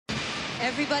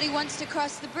Everybody wants to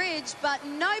cross the bridge, but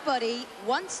nobody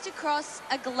wants to cross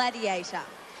a gladiator.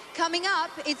 Coming up,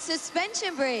 it's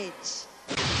Suspension Bridge.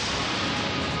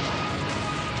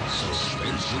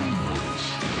 Suspension Bridge.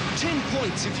 10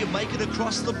 points if you make it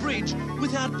across the bridge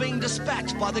without being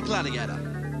dispatched by the gladiator.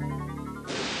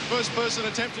 First person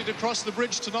attempting to cross the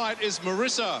bridge tonight is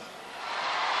Marisa.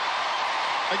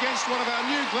 Against one of our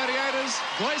new gladiators,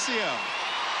 GLACIER.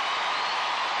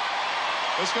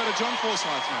 Let's go to John Forsyth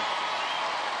now.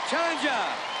 Challenger,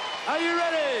 are you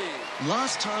ready?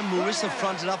 Last time Marisa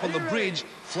fronted up on the bridge,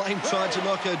 Flame tried to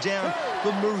knock her down,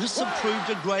 but Marisa proved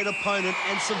a great opponent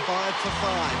and survived for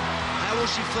 5. How will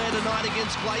she fare tonight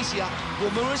against GLACIER?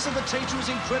 Well, Marisa, the teacher, is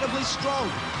incredibly strong.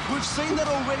 We've seen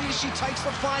that already as she takes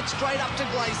the fight straight up to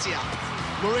GLACIER.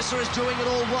 Marisa is doing it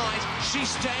all right. She's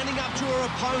standing up to her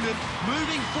opponent,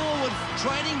 moving forward,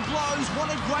 trading blows.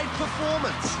 What a great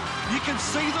performance. You can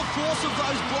see the force of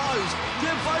those blows.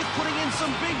 They're both putting in some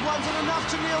big ones and enough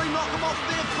to nearly knock them off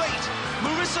their feet.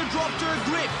 Marisa dropped her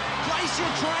grip.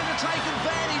 GLACIER trying to take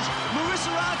advantage.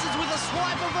 Marisa answers with a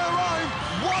swipe of her own.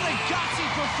 What a gutsy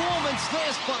performance.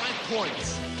 There's 5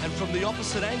 points. And from the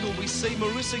opposite angle, we see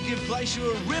Marisa give GLACIER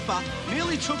a ripper,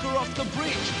 nearly took her off the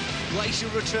bridge. GLACIER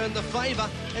returned the favour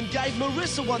and gave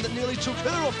Marisa one that nearly took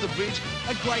her off the bridge.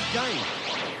 A great game.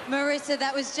 Marisa,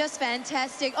 that was just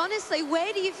fantastic. Honestly,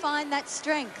 where do you find that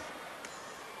strength?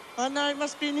 I know, it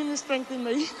must be an inner strength in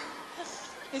me.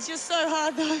 It's just so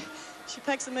hard, though. She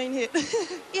packs a mean hit.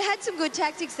 You had some good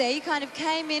tactics there. You kind of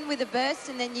came in with a burst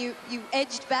and then you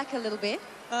edged back a little bit.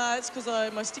 It's because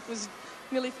my stick was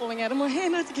nearly falling out of my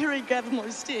hand. I had to re-grab my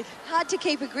stick. Hard to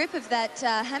keep a grip of that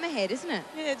hammerhead, isn't it?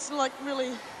 Yeah, it's like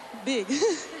really big.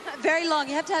 Very long.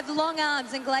 You have to have long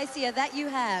arms, and GLACIER, that you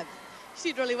have.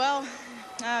 She did really well.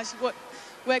 She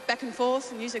worked back and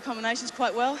forth and used her combinations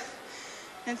quite well.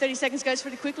 And 30 seconds goes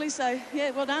pretty quickly, so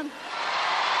yeah, well done.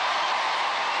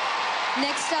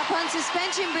 Next up on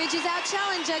Suspension Bridge is our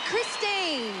challenger,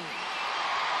 Christine.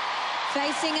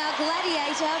 Facing our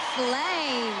gladiator,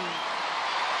 Flame.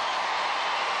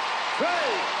 3,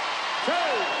 2,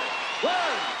 1.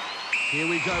 Here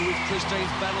we go with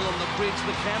Christine's battle on the bridge.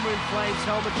 The camera in Flame's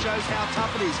helmet shows how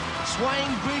tough it is.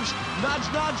 Swaying bridge, nudge,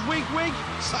 nudge, wink, wink.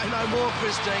 Say no more,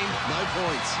 Christine. No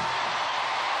points.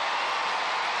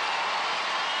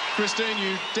 Christine,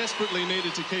 you desperately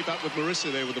needed to keep up with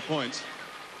Marisa there with the points.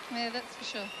 Yeah, that's for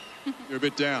sure. You're a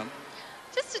bit down.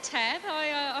 Just a tad.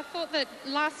 I thought that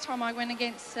last time I went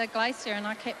against GLACIER and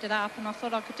I kept it up, and I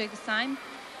thought I could do the same.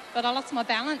 But I lost my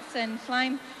balance, and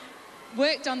Flame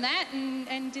worked on that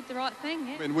and did the right thing,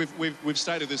 yeah. I mean, we've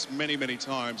stated this many, many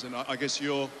times, and I guess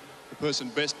you're the person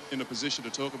best in a position to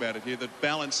talk about it here, that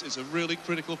balance is a really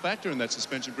critical factor in that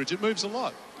suspension bridge. It moves a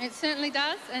lot. It certainly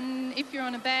does, and if you're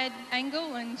on a bad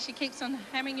angle and she keeps on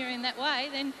hammering you in that way,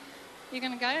 then you're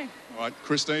going to go. All right,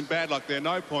 Christine, bad luck there,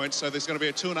 no points, so there's going to be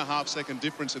a 2.5 second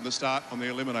difference in the start on the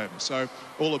eliminator. So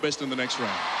all the best in the next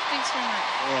round. Thanks very much.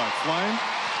 All right, Flame.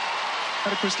 How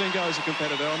did Christine go as a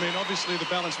competitor? I mean, obviously the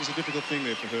balance was a difficult thing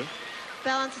there for her.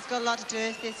 Balance has got a lot to do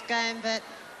with this game, but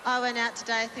I went out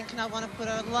today thinking I want to put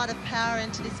a lot of power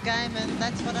into this game, and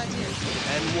that's what I did.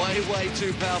 And way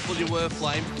too powerful you were,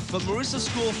 Flame. But Marisa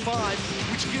scored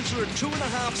 5, which gives her a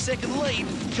 2.5 second lead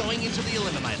going into the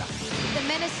eliminator. The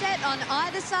men are set on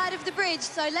either side of the bridge,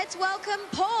 so let's welcome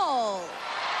Paul.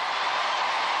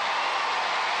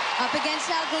 Up against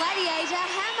our gladiator,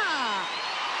 Hammer.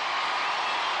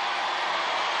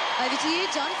 Over to you,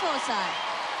 John Forsyth.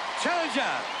 Challenger,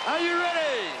 are you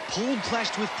ready? Paul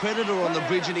clashed with Predator on the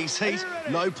bridge in his heat.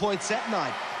 No points that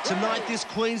night. Tonight, this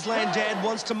Queensland dad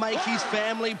wants to make his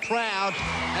family proud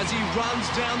as he runs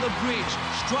down the bridge,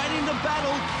 straight into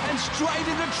battle and straight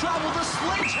into trouble. The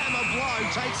sledgehammer blow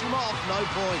takes him off. No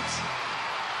points.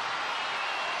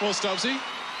 Well, Stubbsy,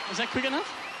 Was that quick enough?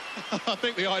 I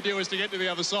think the idea was to get to the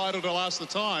other side or to last the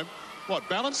time. What,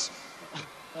 balance?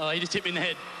 Oh, he just hit me in the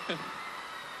head. He's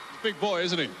a big boy,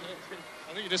 isn't he?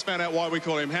 I think you just found out why we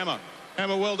call him Hammer.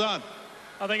 Hammer, well done.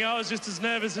 I think I was just as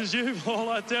nervous as you, Paul.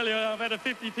 I tell you, I've had a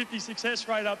 50-50 success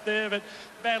rate up there, but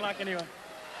bad luck anyway.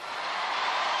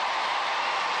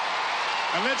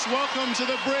 And let's welcome to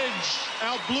the bridge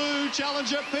our blue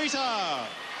challenger, Peter.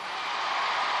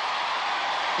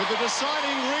 With the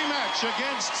deciding rematch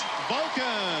against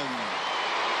VULCAN.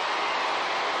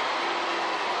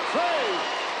 3,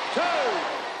 2,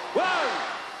 1.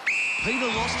 Peter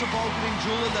lost to Vulcan in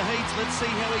duel in the heats. Let's see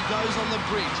how he goes on the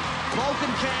bridge.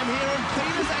 Vulcan cam here, and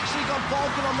Peter's actually got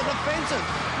Vulcan on the defensive.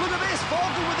 Look at this,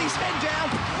 Vulcan with his head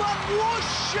down, but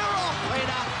whoosh, you're off,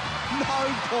 Peter. No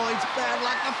points, bad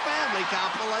luck. The family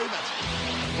can't believe it.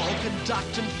 Vulcan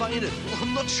ducked and faded. Well,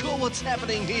 I'm not sure what's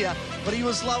happening here, but he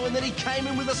was low and then he came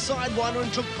in with a sidewinder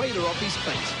and took Peter off his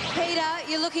feet. Peter,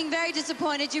 you're looking very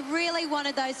disappointed. You really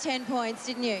wanted those 10 points,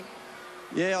 didn't you?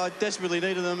 Yeah, I desperately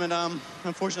needed them, and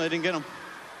unfortunately I didn't get them.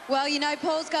 Well, you know,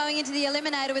 Paul's going into the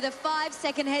eliminator with a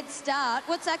 5-second head start.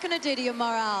 What's that going to do to your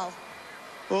morale?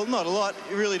 Well, not a lot.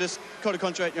 You really just got to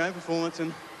concentrate on your own performance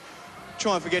and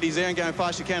try and forget he's there and go as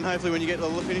fast as you can. Hopefully when you get to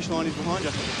the finish line, he's behind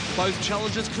you. Both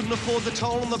challengers couldn't afford the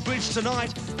toll on the bridge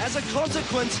tonight. As a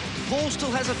consequence, Paul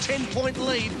still has a 10-point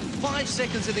lead, 5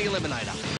 seconds in the eliminator.